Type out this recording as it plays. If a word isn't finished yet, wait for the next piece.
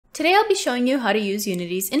Today I'll be showing you how to use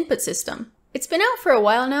Unity's input system. It's been out for a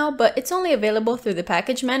while now, but it's only available through the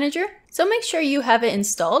package manager, so make sure you have it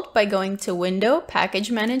installed by going to Window,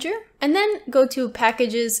 Package Manager, and then go to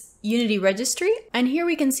Packages, Unity Registry, and here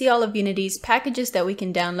we can see all of Unity's packages that we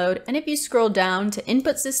can download, and if you scroll down to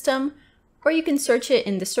Input System, or you can search it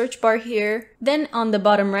in the search bar here, then on the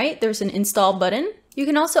bottom right there's an Install button. You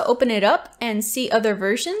can also open it up and see other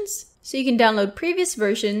versions. So you can download previous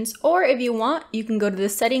versions, or if you want, you can go to the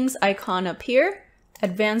settings icon up here,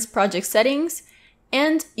 Advanced Project Settings,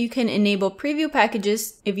 and you can enable preview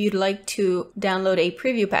packages if you'd like to download a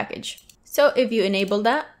preview package. So if you enable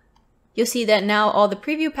that, you'll see that now all the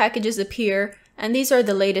preview packages appear, and these are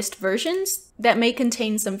the latest versions that may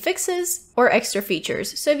contain some fixes or extra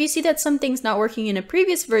features. So if you see that something's not working in a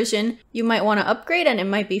previous version, you might want to upgrade and it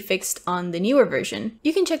might be fixed on the newer version.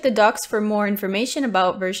 You can check the docs for more information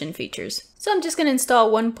about version features. So I'm just going to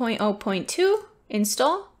install 1.0.2,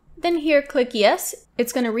 install. Then here click yes.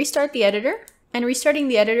 It's going to restart the editor, and restarting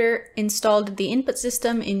the editor installed the input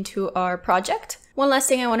system into our project. One last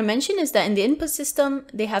thing I want to mention is that in the input system,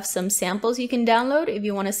 they have some samples you can download if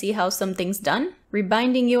you want to see how something's done.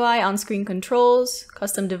 Rebinding UI, on-screen controls,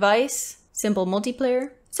 custom device, simple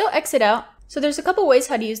multiplayer. So exit out. So there's a couple ways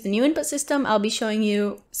how to use the new input system. I'll be showing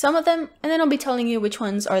you some of them, and then I'll be telling you which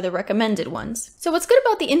ones are the recommended ones. So what's good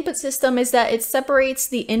about the input system is that it separates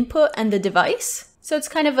the input and the device. So it's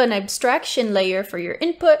kind of an abstraction layer for your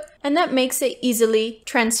input, and that makes it easily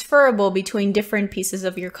transferable between different pieces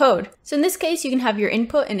of your code. So in this case, you can have your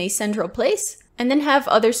input in a central place, and then have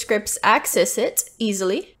other scripts access it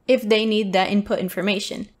easily if they need that input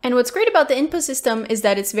information. And what's great about the input system is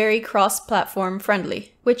that it's very cross-platform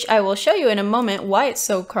friendly, which I will show you in a moment why it's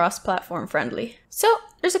so cross-platform friendly. So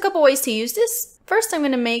there's a couple ways to use this. First, I'm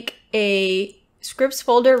going to make a scripts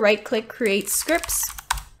folder, right-click, create scripts.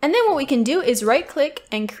 And then what we can do is right-click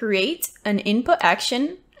and create an input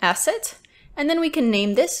action asset. And then we can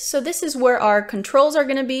name this. So this is where our controls are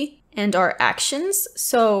going to be and our actions.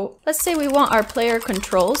 So let's say we want our player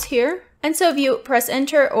controls here. And so if you press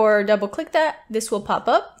enter or double click that, this will pop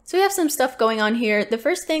up. So we have some stuff going on here. The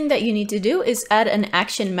first thing that you need to do is add an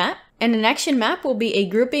action map. And an action map will be a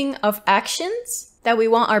grouping of actions that we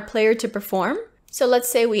want our player to perform. So let's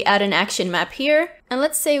say we add an action map here, and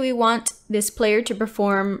let's say we want this player to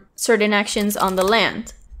perform certain actions on the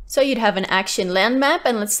land. So you'd have an action land map,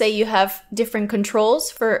 and let's say you have different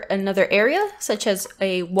controls for another area, such as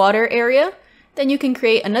a water area. Then you can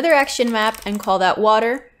create another action map and call that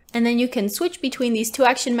water, and then you can switch between these two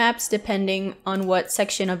action maps depending on what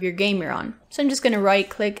section of your game you're on. So I'm just going to right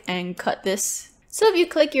click and cut this. So if you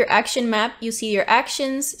click your action map, you see your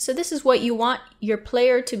actions. So this is what you want your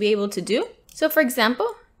player to be able to do. So for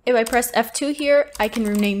example, if I press F2 here, I can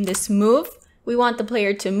rename this move. We want the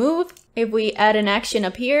player to move. If we add an action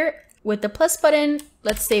up here with the plus button,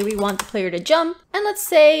 let's say we want the player to jump. And let's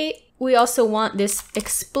say we also want this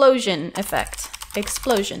explosion effect,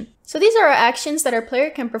 explosion. So these are our actions that our player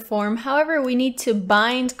can perform. However, we need to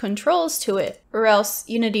bind controls to it, or else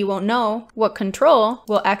Unity won't know what control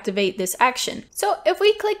will activate this action. So if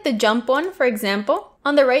we click the jump one, for example,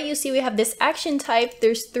 on the right, you see we have this action type.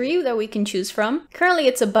 There's 3 that we can choose from. Currently,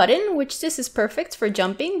 it's a button, which this is perfect for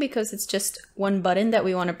jumping because it's just one button that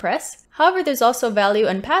we want to press. However, there's also value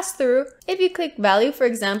and pass-through. If you click value, for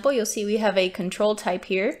example, you'll see we have a control type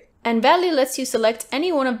here. And value lets you select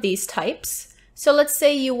any one of these types. So let's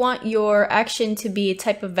say you want your action to be a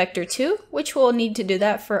type of vector 2, which we'll need to do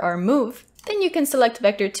that for our move. Then you can select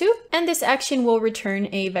vector 2, and this action will return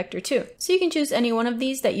a vector 2. So you can choose any one of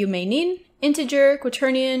these that you may need. Integer,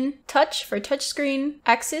 quaternion, touch for touchscreen,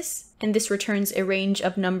 axis, and this returns a range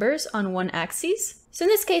of numbers on one axis. So in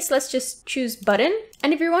this case, let's just choose button.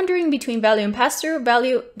 And if you're wondering between value and pass-through,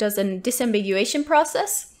 value does a disambiguation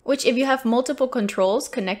process, which if you have multiple controls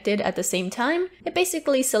connected at the same time, it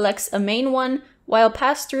basically selects a main one, while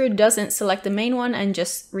pass-through doesn't select the main one and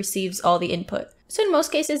just receives all the input. So in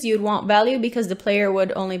most cases, you'd want value because the player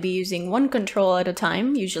would only be using one control at a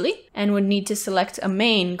time, usually, and would need to select a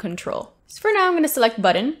main control. So for now, I'm going to select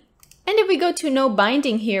button. And if we go to no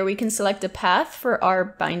binding here, we can select a path for our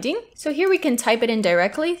binding. So here we can type it in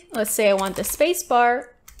directly. Let's say I want the space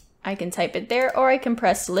bar. I can type it there, or I can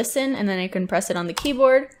press listen, and then I can press it on the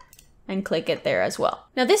keyboard and click it there as well.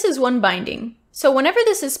 Now this is one binding. So whenever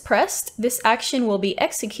this is pressed, this action will be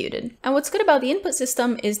executed. And what's good about the input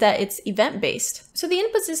system is that it's event-based. So the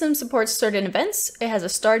input system supports certain events. It has a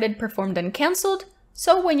started, performed, and canceled.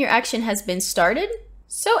 So when your action has been started,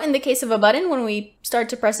 so in the case of a button, when we start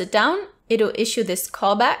to press it down, it'll issue this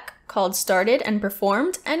callback called started and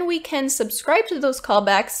performed, and we can subscribe to those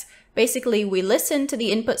callbacks. Basically, we listen to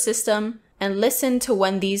the input system and listen to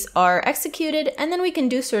when these are executed, and then we can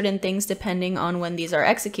do certain things depending on when these are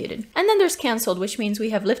executed. And then there's canceled, which means we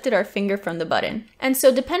have lifted our finger from the button. And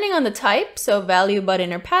so depending on the type, so value,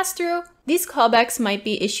 button, or pass-through, these callbacks might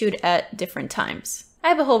be issued at different times. I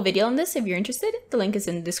have a whole video on this if you're interested. The link is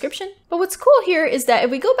in the description. But what's cool here is that if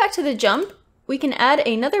we go back to the jump, we can add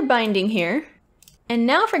another binding here. And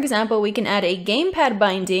now, for example, we can add a gamepad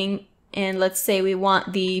binding, and let's say we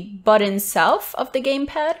want the button south of the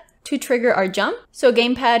gamepad to trigger our jump. So a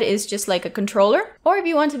gamepad is just like a controller. Or if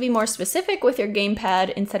you want to be more specific with your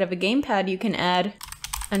gamepad, instead of a gamepad, you can add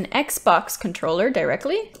an Xbox controller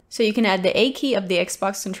directly. So you can add the A key of the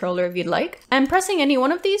Xbox controller if you'd like. And pressing any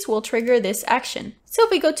one of these will trigger this action. So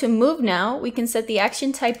if we go to move now, we can set the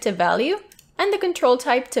action type to value and the control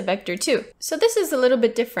type to vector 2. So this is a little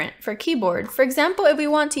bit different for keyboard. For example, if we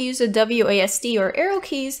want to use a WASD or arrow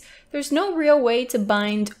keys, there's no real way to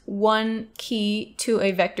bind one key to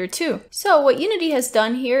a vector 2. So what Unity has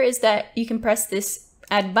done here is that you can press this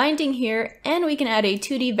add binding here, and we can add a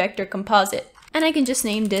 2D vector composite. And I can just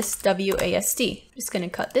name this WASD. I'm just gonna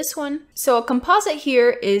cut this one. So a composite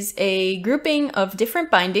here is a grouping of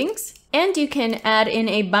different bindings, and you can add in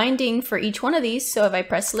a binding for each one of these. So if I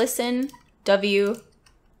press listen, W,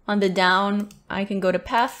 on the down, I can go to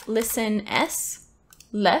path listen S,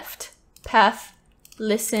 left, path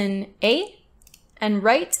listen A, and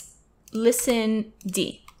right listen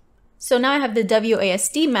D. So now I have the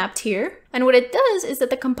WASD mapped here. And what it does is that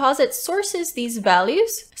the composite sources these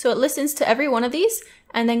values. So it listens to every one of these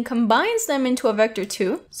and then combines them into a vector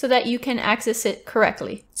 2 so that you can access it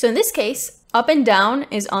correctly. So in this case, up and down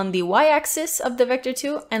is on the y-axis of the vector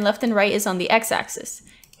 2 and left and right is on the x-axis.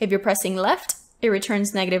 If you're pressing left, it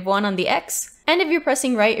returns -1 on the x. And if you're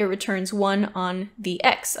pressing right, it returns 1 on the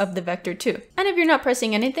x of the vector 2. And if you're not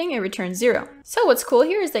pressing anything, it returns 0. So what's cool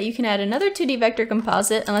here is that you can add another 2D vector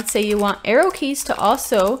composite, and let's say you want arrow keys to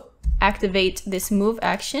also activate this move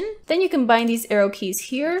action. Then you can bind these arrow keys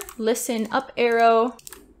here, listen, up arrow,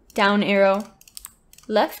 down arrow,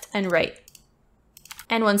 left and right.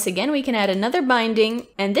 And once again, we can add another binding,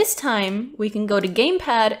 and this time we can go to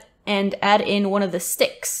gamepad and add in one of the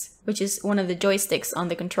sticks, which is one of the joysticks on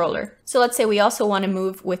the controller. So let's say we also want to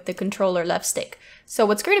move with the controller left stick. So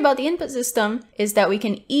what's great about the input system is that we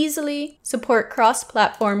can easily support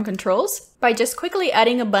cross-platform controls by just quickly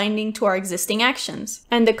adding a binding to our existing actions.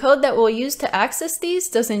 And the code that we'll use to access these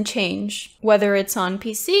doesn't change, whether it's on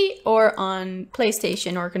PC or on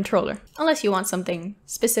PlayStation or controller, unless you want something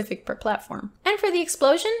specific per platform. And for the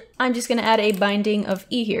explosion, I'm just gonna add a binding of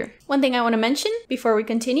E here. One thing I wanna mention before we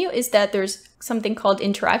continue is that there's something called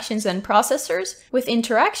interactions and processors. With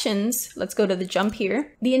interactions, let's go to the jump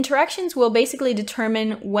here. The interactions will basically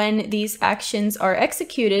determine when these actions are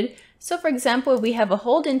executed. So for example, if we have a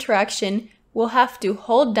hold interaction, we'll have to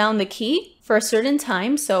hold down the key for a certain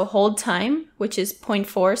time, so hold time, which is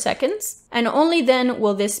 0.4 seconds, and only then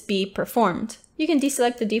will this be performed. You can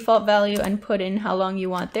deselect the default value and put in how long you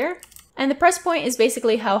want there. And the press point is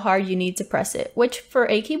basically how hard you need to press it, which for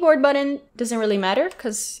a keyboard button doesn't really matter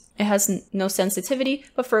because it has no sensitivity,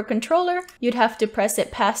 but for a controller, you'd have to press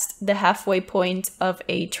it past the halfway point of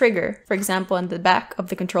a trigger. For example, on the back of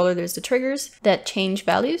the controller, there's the triggers that change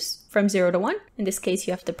values from 0 to 1. In this case,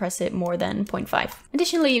 you have to press it more than 0.5.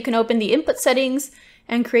 Additionally, you can open the input settings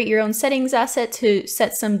and create your own settings asset to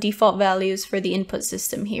set some default values for the input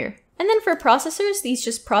system here. And then for processors, these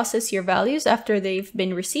just process your values after they've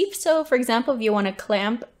been received. So for example, if you want to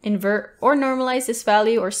clamp, invert, or normalize this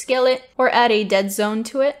value or scale it, or add a dead zone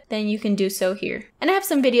to it, then you can do so here. And I have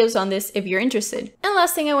some videos on this if you're interested. And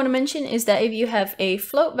last thing I want to mention is that if you have a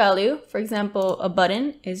float value, for example, a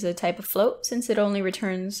button is a type of float since it only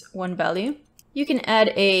returns one value, you can add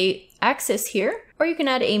a axis here, or you can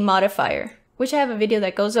add a modifier, which I have a video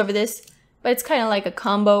that goes over this, but it's kind of like a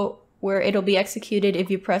combo where it'll be executed if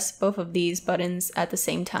you press both of these buttons at the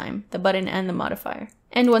same time, the button and the modifier.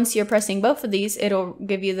 And once you're pressing both of these, it'll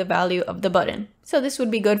give you the value of the button. So this would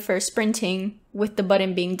be good for sprinting with the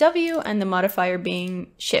button being W and the modifier being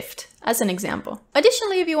shift, as an example.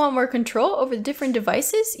 Additionally, if you want more control over the different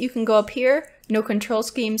devices, you can go up here, no control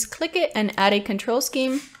schemes, click it and add a control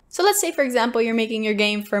scheme. So let's say, for example, you're making your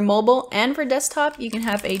game for mobile and for desktop, you can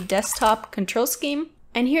have a desktop control scheme.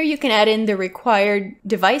 And here you can add in the required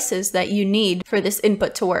devices that you need for this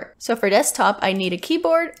input to work. So for desktop, I need a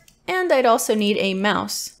keyboard and I'd also need a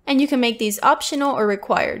mouse. And you can make these optional or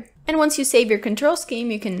required. And once you save your control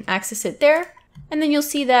scheme, you can access it there. And then you'll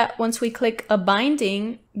see that once we click a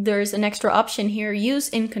binding, there's an extra option here, use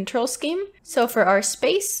in control scheme. So for our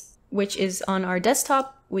space, which is on our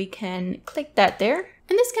desktop, we can click that there.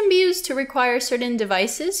 And this can be used to require certain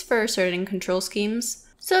devices for certain control schemes.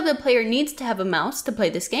 So if the player needs to have a mouse to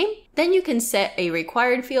play this game, then you can set a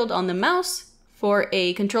required field on the mouse for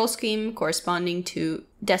a control scheme corresponding to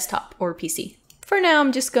desktop or PC. For now,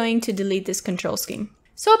 I'm just going to delete this control scheme.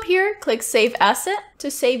 So up here, click Save Asset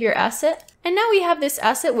to save your asset. And now we have this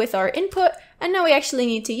asset with our input, and now we actually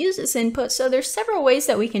need to use this input. So there's several ways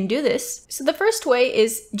that we can do this. So the first way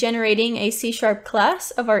is generating a C#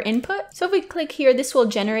 class of our input. So if we click here, this will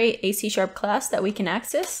generate a C# class that we can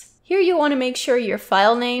access. Here you want to make sure your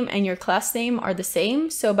file name and your class name are the same.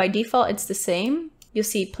 So by default, it's the same. You'll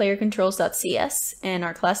see playercontrols.cs and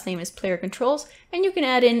our class name is playercontrols, and you can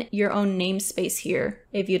add in your own namespace here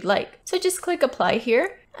if you'd like. So just click apply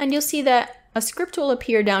here and you'll see that a script will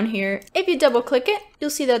appear down here. If you double click it, you'll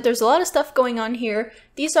see that there's a lot of stuff going on here.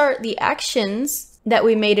 These are the actions that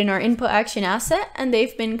we made in our input action asset, and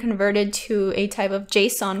they've been converted to a type of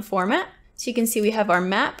JSON format. So you can see we have our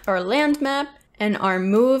map, our land map, and our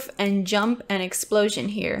move and jump and explosion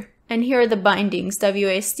here. And here are the bindings,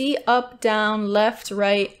 WASD, up, down, left,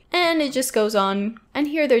 right, and it just goes on. And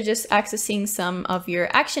here they're just accessing some of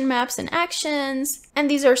your action maps and actions. And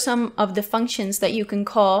these are some of the functions that you can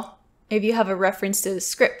call if you have a reference to the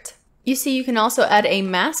script. You see you can also add a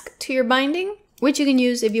mask to your binding, which you can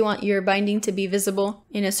use if you want your binding to be visible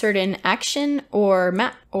in a certain action or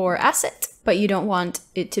map or asset, but you don't want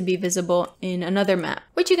it to be visible in another map,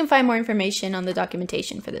 which you can find more information on the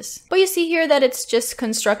documentation for this. But you see here that it's just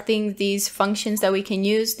constructing these functions that we can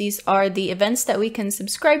use. These are the events that we can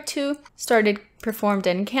subscribe to, started, performed,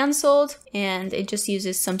 and canceled, and it just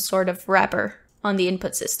uses some sort of wrapper on the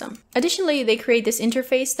input system. Additionally, they create this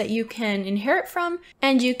interface that you can inherit from,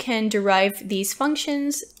 and you can derive these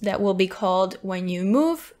functions that will be called when you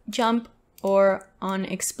move, jump, or on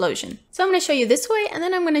explosion. So I'm going to show you this way, and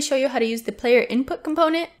then I'm going to show you how to use the player input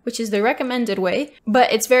component, which is the recommended way,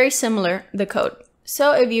 but it's very similar, the code.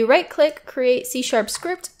 So if you right click, create C#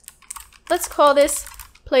 script, let's call this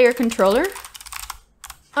player controller.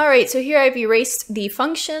 All right, so here I've erased the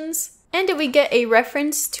functions, and if we get a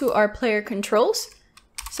reference to our player controls.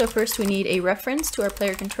 So first we need a reference to our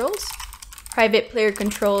player controls, private player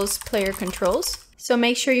controls, player controls. So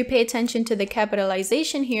make sure you pay attention to the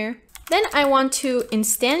capitalization here. Then I want to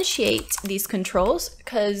instantiate these controls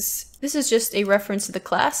because this is just a reference to the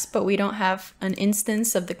class, but we don't have an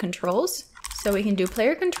instance of the controls. So we can do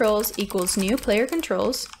player controls equals new player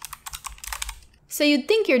controls. So you'd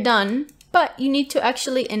think you're done, but you need to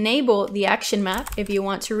actually enable the action map if you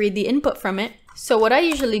want to read the input from it. So what I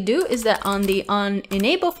usually do is that on the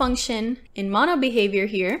onEnable function in mono behavior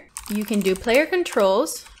here, you can do player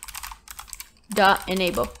controls dot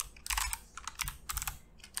enable.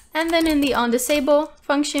 And then in the onDisable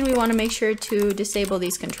function, we want to make sure to disable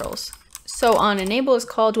these controls. So onEnable is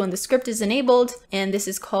called when the script is enabled, and this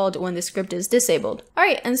is called when the script is disabled. All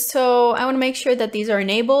right, and so I want to make sure that these are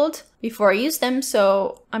enabled before I use them.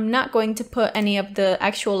 So I'm not going to put any of the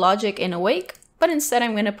actual logic in awake, but instead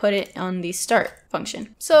I'm going to put it on the start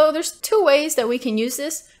function. So there's two ways that we can use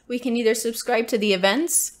this. We can either subscribe to the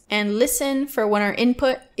events and listen for when our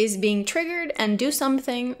input is being triggered and do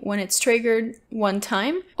something when it's triggered one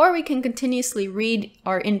time, or we can continuously read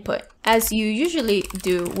our input as you usually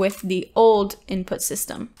do with the old input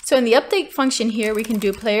system. So in the update function here, we can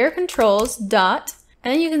do player controls dot,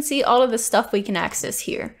 and then you can see all of the stuff we can access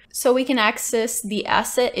here. So we can access the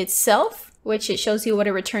asset itself, which it shows you what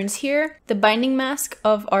it returns here, the binding mask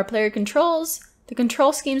of our player controls, the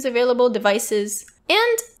control schemes available, devices,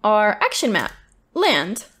 and our action map,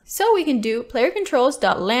 land. So we can do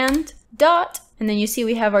playercontrols.land dot, and then you see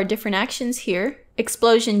we have our different actions here,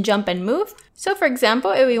 explosion, jump, and move. So for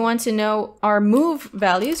example, if we want to know our move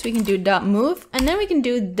values, we can do dot move, and then we can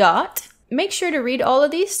do dot. Make sure to read all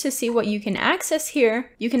of these to see what you can access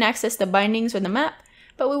here. You can access the bindings or the map,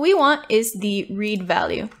 but what we want is the read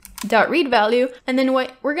value. Dot read value, and then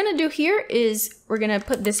what we're gonna do here is we're gonna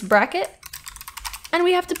put this bracket, and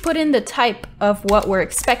we have to put in the type of what we're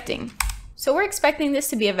expecting. So we're expecting this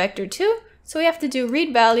to be a vector 2, so we have to do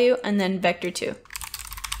read value and then vector 2.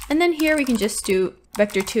 And then here we can just do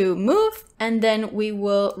vector 2 move, and then we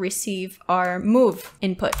will receive our move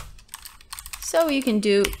input. So you can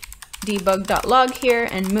do debug.log here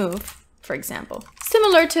and move, for example.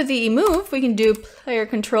 Similar to the move, we can do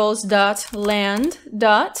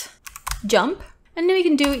playercontrols.land.jump. And then we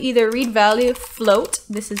can do either read value float,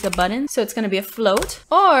 this is a button, so it's going to be a float,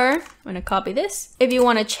 or I'm going to copy this. If you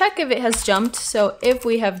want to check if it has jumped, so if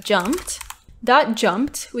we have jumped, dot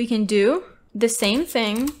jumped, we can do the same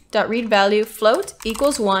thing, dot read value float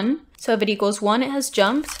equals 1. So if it equals 1, it has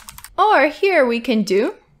jumped. Or here we can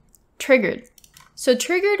do triggered. So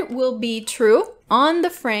triggered will be true on the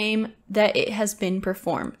frame that it has been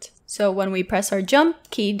performed. So when we press our jump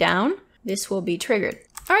key down, this will be triggered.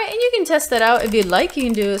 All right, and you can test that out if you'd like. You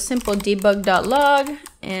can do a simple debug.log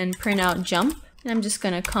and print out jump. And I'm just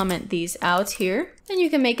gonna comment these out here. Then you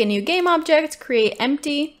can make a new game object, create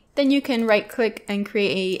empty. Then you can right click and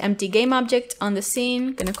create an empty game object on the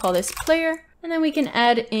scene. Gonna call this player. And then we can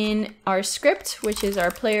add in our script, which is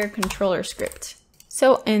our player controller script.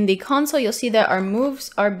 So in the console, you'll see that our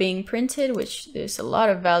moves are being printed, which there's a lot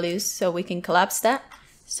of values, so we can collapse that.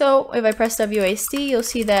 So if I press WASD, you'll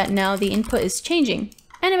see that now the input is changing.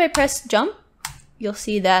 And if I press jump, you'll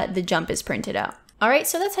see that the jump is printed out. All right,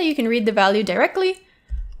 so that's how you can read the value directly.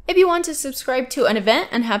 If you want to subscribe to an event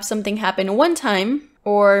and have something happen one time,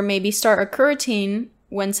 or maybe start a coroutine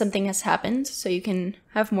when something has happened, so you can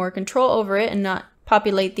have more control over it and not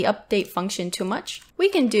populate the update function too much, we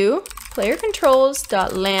can do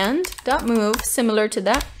playercontrols.land.move, similar to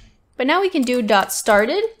that. But now we can do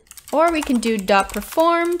 .started, or we can do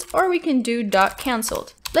 .performed, or we can do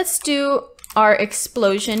 .cancelled. Let's do our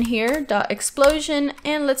explosion here, .explosion,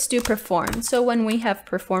 and let's do performed. So when we have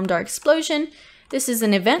performed our explosion, this is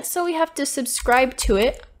an event, so we have to subscribe to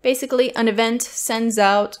it. Basically, an event sends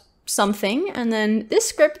out something, and then this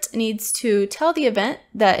script needs to tell the event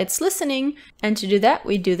that it's listening, and to do that,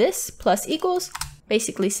 we do this, plus equals,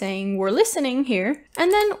 basically saying we're listening here,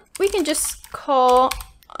 and then we can just call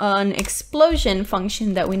an explosion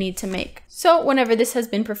function that we need to make. So whenever this has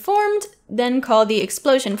been performed, then call the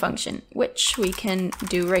explosion function, which we can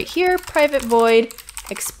do right here, private void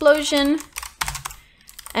explosion,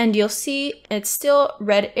 and you'll see it's still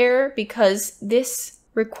red error because this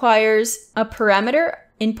requires a parameter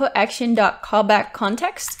InputAction.callback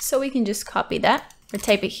context. So we can just copy that or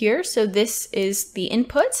type it here. So this is the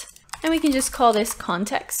input, and we can just call this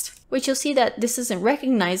context, which you'll see that this doesn't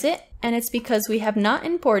recognize it, and it's because we have not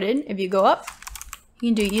imported. If you go up, you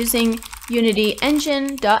can do using Unity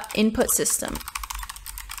engine.input system.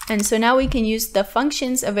 And so now we can use the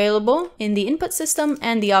functions available in the input system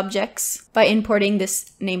and the objects by importing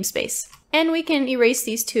this namespace. And we can erase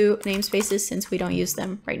these two namespaces since we don't use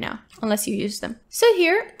them right now, unless you use them. So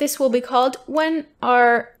here, this will be called when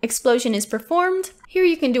our explosion is performed. Here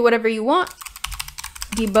you can do whatever you want.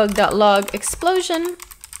 Debug.log explosion.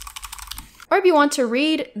 Or if you want to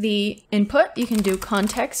read the input, you can do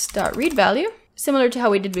context.readValue, similar to how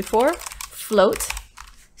we did before, float,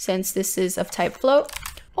 since this is of type float.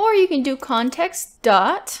 Or you can do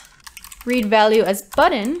context.readValue as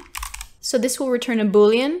button. So this will return a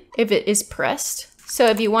Boolean if it is pressed. So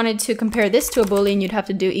if you wanted to compare this to a Boolean, you'd have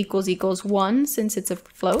to do equals equals 1 since it's a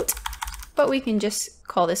float. But we can just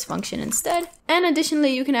call this function instead. And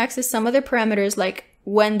additionally, you can access some other parameters like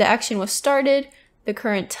when the action was started, the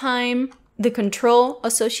current time, the control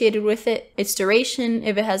associated with it, its duration,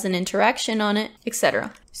 if it has an interaction on it,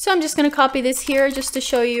 etc. So I'm just going to copy this here just to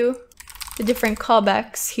show you the different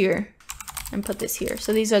callbacks here and put this here.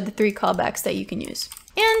 So these are the 3 callbacks that you can use.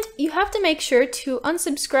 And you have to make sure to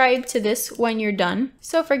unsubscribe to this when you're done.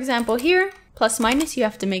 So for example here, plus minus, you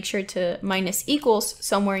have to make sure to minus equals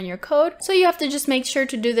somewhere in your code. So you have to just make sure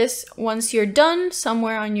to do this once you're done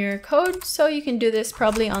somewhere on your code. So you can do this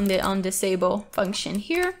probably on the onDisable function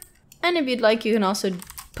here. And if you'd like, you can also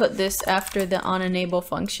put this after the onEnable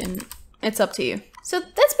function. It's up to you. So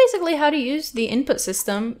that's basically how to use the input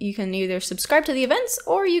system. You can either subscribe to the events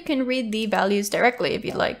or you can read the values directly if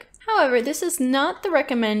you'd like. However, this is not the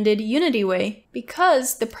recommended Unity way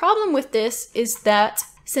because the problem with this is that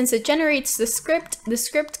since it generates the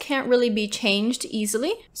script can't really be changed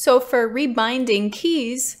easily. So for rebinding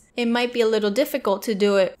keys, it might be a little difficult to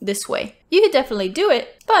do it this way. You could definitely do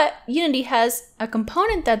it, but Unity has a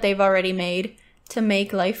component that they've already made to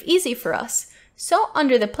make life easy for us. So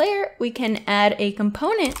under the player, we can add a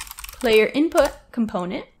component, PlayerInput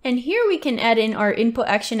Component, and here we can add in our input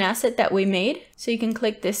action asset that we made. So you can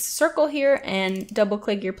click this circle here and double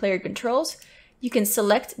click your player controls. You can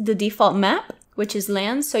select the default map, which is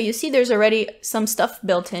land. So you see there's already some stuff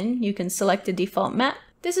built in. You can select the default map.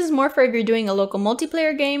 This is more for if you're doing a local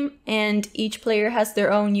multiplayer game and each player has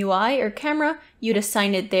their own UI or camera, you'd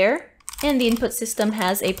assign it there. And the input system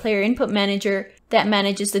has a player input manager that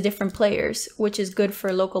manages the different players, which is good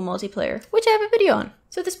for local multiplayer, which I have a video on.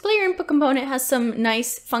 So this player input component has some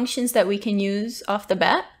nice functions that we can use off the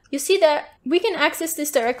bat. You see that we can access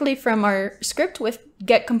this directly from our script with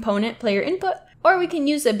get component player input, or we can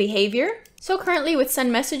use a behavior. So currently with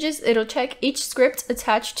send messages, it'll check each script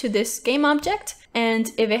attached to this game object.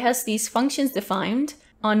 And if it has these functions defined,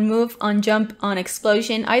 on move, on jump, on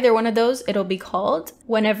explosion, either one of those, it'll be called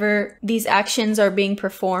whenever these actions are being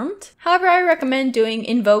performed. However, I recommend doing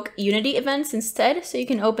invoke Unity events instead, so you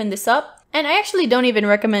can open this up. And I actually don't even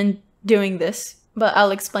recommend doing this but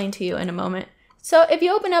I'll explain to you in a moment. So if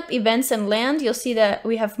you open up events and land, you'll see that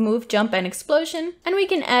we have move, jump, and explosion. And we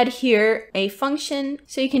can add here a function.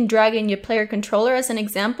 So you can drag in your player controller as an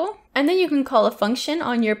example. And then you can call a function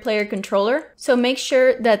on your player controller. So make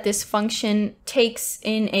sure that this function takes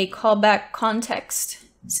in a callback context,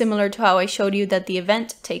 similar to how I showed you that the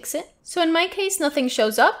event takes it. So in my case, nothing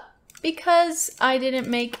shows up because I didn't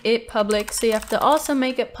make it public. So you have to also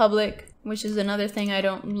make it public, which is another thing I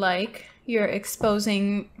don't like. You're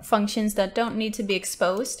exposing functions that don't need to be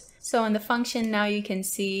exposed. So in the function now you can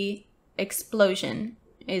see explosion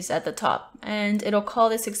is at the top, and it'll call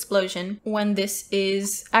this explosion when this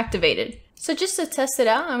is activated. So just to test it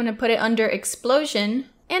out, I'm going to put it under explosion,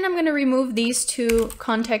 and I'm going to remove these two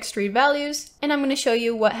context read values, and I'm going to show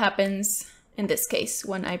you what happens in this case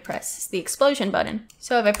when I press the explosion button.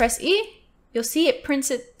 So if I press E, you'll see it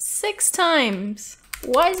prints it 6 times.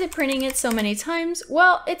 Why is it printing it so many times?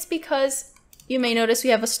 Well, it's because you may notice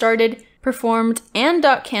we have a started, performed, and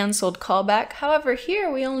 .cancelled callback. However,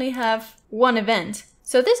 here we only have one event.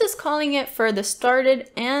 So this is calling it for the started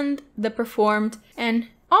and the performed and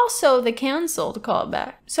also the cancelled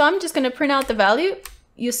callback. So I'm just going to print out the value.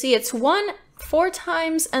 You'll see it's 1 4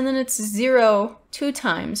 times and then it's 0 2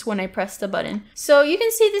 times when I press the button. So you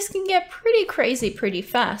can see this can get pretty crazy pretty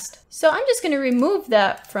fast. So I'm just going to remove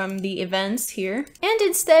that from the events here. And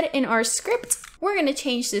instead in our script, we're going to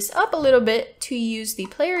change this up a little bit to use the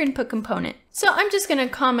player input component. So I'm just going to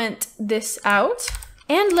comment this out.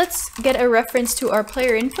 And let's get a reference to our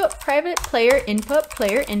player input, private player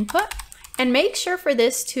input, and make sure for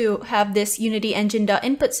this to have this Unity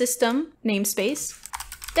engine.input_system namespace.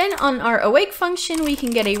 Then on our awake function, we can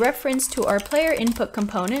get a reference to our player input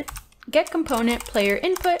component, get component player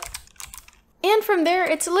input. And from there,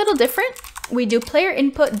 it's a little different. We do player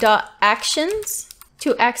input.actions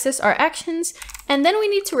to access our actions, and then we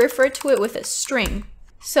need to refer to it with a string.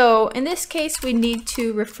 So in this case, we need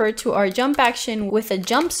to refer to our jump action with a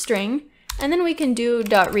jump string, and then we can do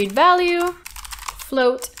 .readValue,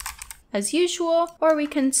 float as usual, or we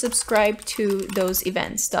can subscribe to those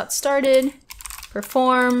events, .started,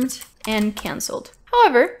 performed, and cancelled.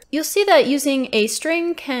 However, you'll see that using a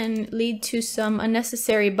string can lead to some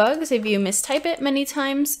unnecessary bugs if you mistype it many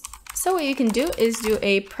times. So what you can do is do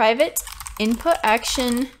a private input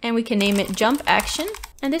action, and we can name it jump action.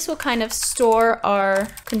 And this will kind of store our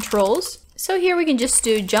controls. So here we can just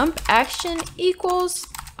do jump action equals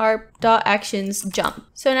our .actions jump.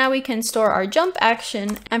 So now we can store our jump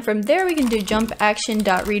action, and from there we can do jump action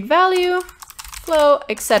 .readValue, flow,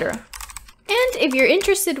 etc. And if you're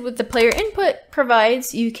interested with the player input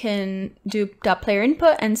provides, you can do .player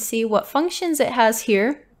input and see what functions it has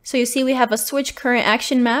here. So you see we have a switch current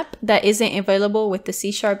action map that isn't available with the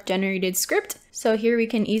C# generated script. So here we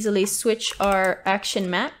can easily switch our action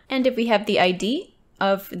map. And if we have the ID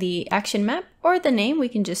of the action map or the name, we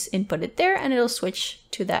can just input it there and it'll switch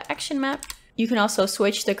to that action map. You can also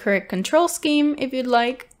switch the correct control scheme if you'd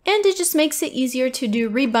like. And it just makes it easier to do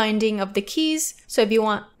rebinding of the keys. So if you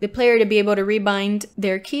want the player to be able to rebind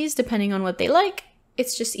their keys depending on what they like,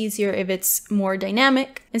 it's just easier if it's more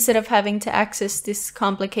dynamic instead of having to access this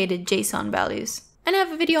complicated JSON values. And I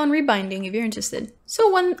have a video on rebinding if you're interested. So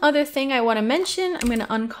one other thing I want to mention, I'm going to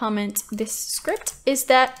uncomment this script, is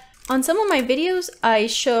that on some of my videos, I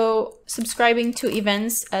show subscribing to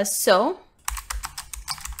events as so.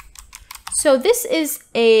 So this is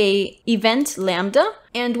a event lambda.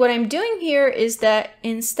 And what I'm doing here is that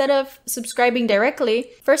instead of subscribing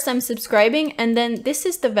directly, first I'm subscribing and then this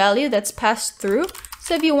is the value that's passed through.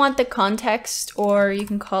 So if you want the context, or you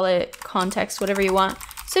can call it context, whatever you want.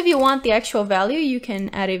 So if you want the actual value, you can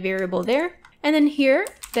add a variable there. And then here,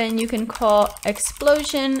 then you can call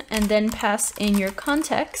explosion and then pass in your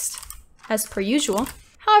context as per usual.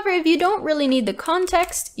 However, if you don't really need the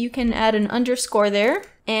context, you can add an underscore there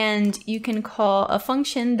and you can call a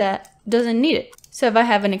function that doesn't need it. So if I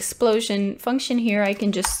have an explosion function here, I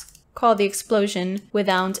can just call the explosion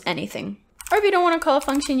without anything. Or if you don't want to call a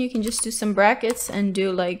function, you can just do some brackets and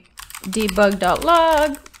do like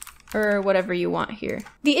debug.log or whatever you want here.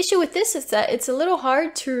 The issue with this is that it's a little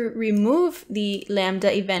hard to remove the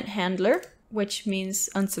Lambda event handler, which means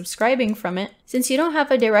unsubscribing from it, since you don't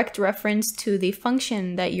have a direct reference to the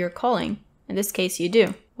function that you're calling. In this case, you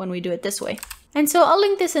do when we do it this way. And so I'll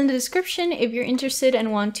link this in the description if you're interested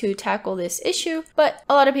and want to tackle this issue. But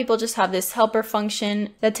a lot of people just have this helper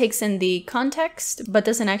function that takes in the context, but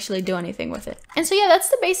doesn't actually do anything with it. And so yeah, that's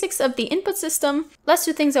the basics of the input system. Last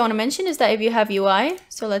two things I want to mention is that if you have UI,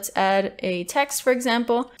 so let's add a text, for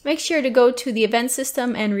example, make sure to go to the event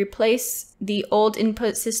system and replace the old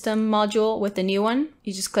input system module with the new one.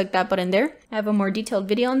 You just click that button there. I have a more detailed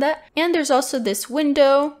video on that. And there's also this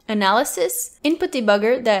window analysis input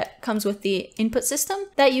debugger that comes with the input system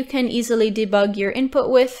that you can easily debug your input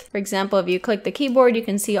with. For example, if you click the keyboard, you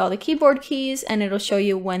can see all the keyboard keys and it'll show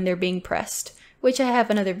you when they're being pressed, which I have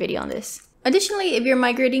another video on this. Additionally, if you're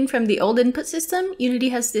migrating from the old input system, Unity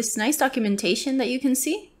has this nice documentation that you can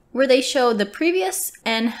see where they show the previous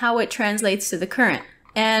and how it translates to the current.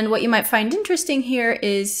 And what you might find interesting here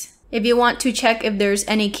is if you want to check if there's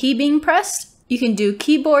any key being pressed, you can do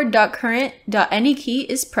keyboard.current.any key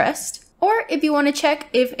is pressed. Or if you want to check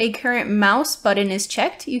if a current mouse button is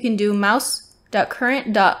checked, you can do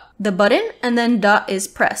mouse.current.the button and then dot is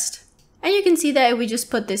pressed. And you can see that if we just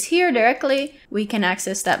put this here directly, we can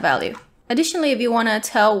access that value. Additionally, if you want to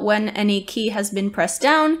tell when any key has been pressed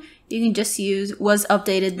down, you can just use was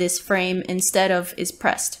updated this frame instead of is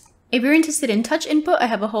pressed. If you're interested in touch input, I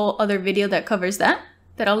have a whole other video that covers that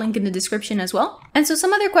I'll link in the description as well. And so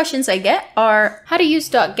some other questions I get are how to use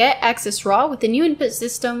 .get access raw with the new input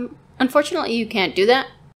system. Unfortunately, you can't do that.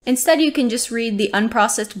 Instead, you can just read the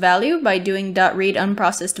unprocessed value by doing .read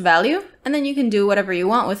unprocessed value, and then you can do whatever you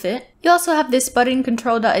want with it. You also have this button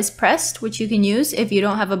control.is pressed, which you can use if you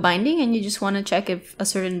don't have a binding and you just want to check if a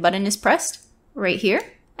certain button is pressed right here.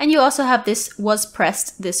 And you also have this was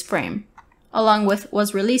pressed this frame, along with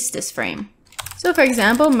was released this frame. So for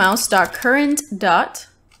example, mouse.current.left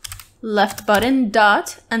button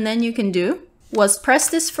dot, and then you can do was pressed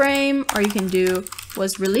this frame, or you can do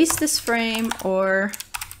was released this frame, or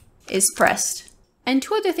is pressed. And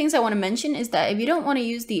two other things I want to mention is that if you don't want to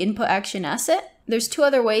use the input action asset, there's two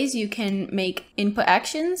other ways you can make input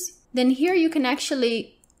actions. Then here you can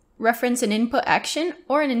actually reference an input action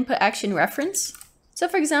or an input action reference. So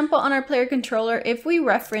for example, on our player controller, if we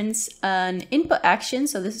reference an input action,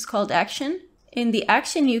 so this is called action, in the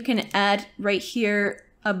action you can add right here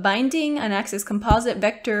a binding, an access composite,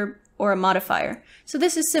 vector, or a modifier. So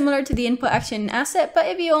this is similar to the input action asset, but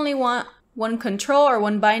if you only want one control or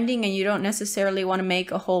one binding and you don't necessarily want to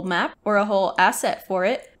make a whole map or a whole asset for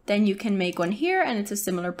it, then you can make one here and it's a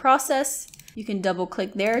similar process. You can double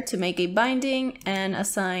click there to make a binding and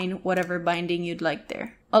assign whatever binding you'd like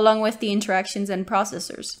there, along with the interactions and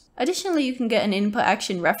processors. Additionally, you can get an input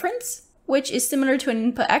action reference, which is similar to an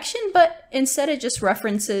input action, but instead it just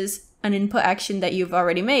references an input action that you've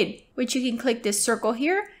already made, which you can click this circle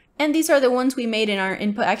here. And these are the ones we made in our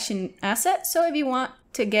input action asset. So if you want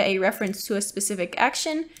to get a reference to a specific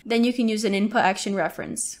action, then you can use an input action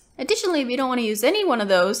reference. Additionally, if you don't want to use any one of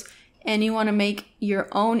those and you want to make your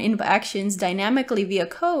own input actions dynamically via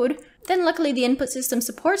code, then luckily the input system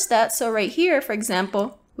supports that. So right here, for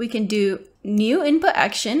example, we can do new input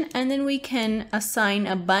action and then we can assign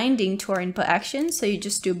a binding to our input action. So you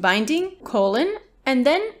just do binding colon, and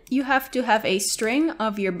then you have to have a string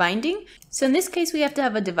of your binding. So in this case, we have to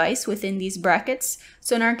have a device within these brackets.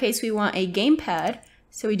 So in our case, we want a gamepad.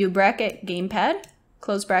 So we do bracket gamepad,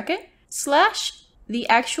 close bracket, slash the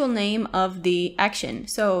actual name of the action.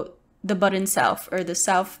 So the button self, or the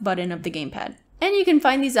self button of the gamepad. And you can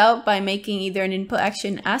find these out by making either an input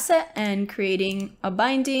action asset and creating a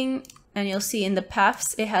binding. And you'll see in the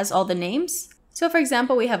paths, it has all the names. So for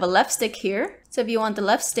example, we have a left stick here. So if you want the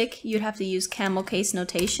left stick, you'd have to use camel case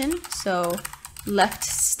notation. So left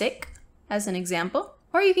stick as an example.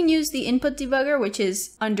 Or you can use the input debugger, which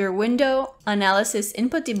is under window analysis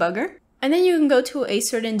input debugger. And then you can go to a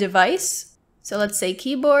certain device. So let's say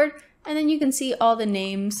keyboard, and then you can see all the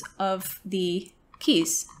names of the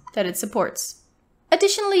keys that it supports.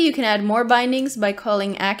 Additionally, you can add more bindings by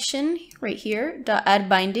calling action right here, .add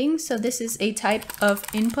binding. So this is a type of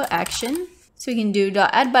input action. So you can do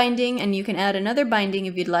 .add binding, and you can add another binding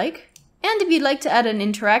if you'd like. And if you'd like to add an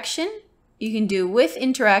interaction, you can do with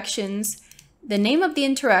interactions, the name of the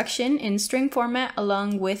interaction in string format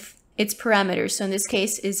along with its parameters. So in this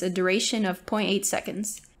case is a duration of 0.8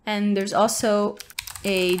 seconds. And there's also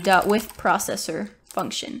a .with processor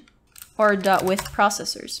function or .with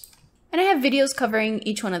processors. And I have videos covering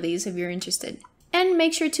each one of these if you're interested. And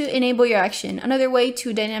make sure to enable your action. Another way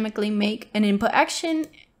to dynamically make an input action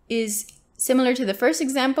is similar to the first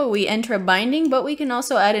example. We enter a binding, but we can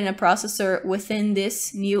also add in a processor within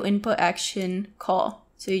this new input action call.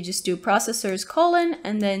 So you just do processors colon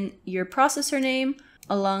and then your processor name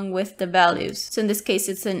along with the values. So in this case,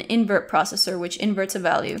 it's an invert processor, which inverts a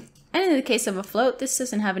value. And in the case of a float, this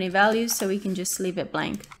doesn't have any values, so we can just leave it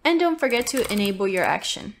blank. And don't forget to enable your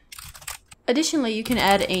action. Additionally, you can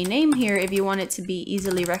add a name here if you want it to be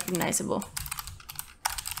easily recognizable.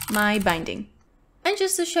 My binding. And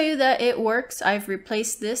just to show you that it works, I've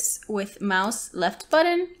replaced this with mouse left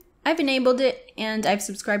button. I've enabled it and I've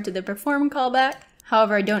subscribed to the perform callback.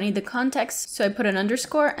 However, I don't need the context, so I put an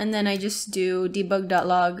underscore and then I just do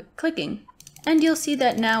debug.log clicking. And you'll see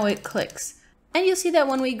that now it clicks. And you'll see that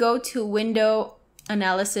when we go to Window,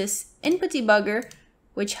 Analysis, Input Debugger,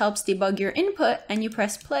 which helps debug your input, and you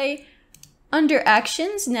press play, under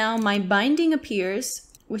Actions, now my binding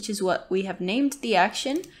appears, which is what we have named the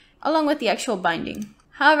action, along with the actual binding.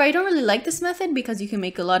 However, I don't really like this method because you can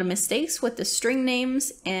make a lot of mistakes with the string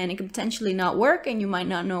names and it can potentially not work and you might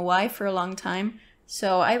not know why for a long time.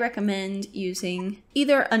 So I recommend using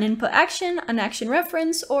either an input action, an action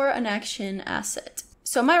reference, or an action asset.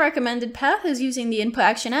 So my recommended path is using the input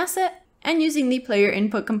action asset and using the player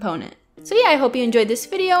input component. So yeah, I hope you enjoyed this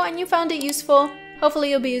video and you found it useful.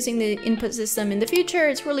 Hopefully you'll be using the input system in the future.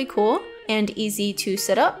 It's really cool and easy to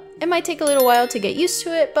set up. It might take a little while to get used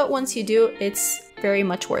to it, but once you do, it's very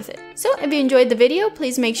much worth it. So if you enjoyed the video,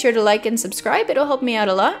 please make sure to like and subscribe. It'll help me out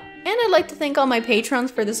a lot. And I'd like to thank all my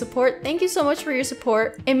patrons for the support. Thank you so much for your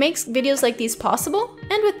support. It makes videos like these possible.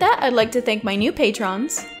 And with that, I'd like to thank my new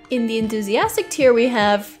patrons. In the enthusiastic tier, we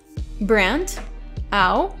have Brand,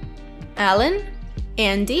 Ao, Alan,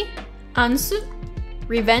 Andy, Ansu,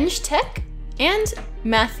 Revenge Tech, and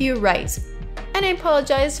Matthew Wright. And I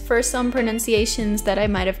apologize for some pronunciations that I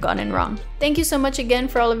might have gotten wrong. Thank you so much again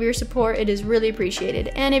for all of your support. It is really appreciated.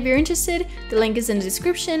 And if you're interested, the link is in the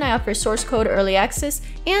description. I offer source code early access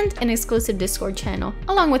and an exclusive Discord channel,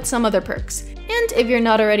 along with some other perks. And if you're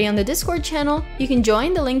not already on the Discord channel, you can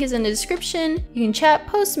join. The link is in the description. You can chat,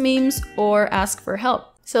 post memes, or ask for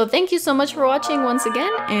help. So thank you so much for watching once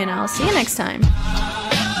again, and I'll see you next time.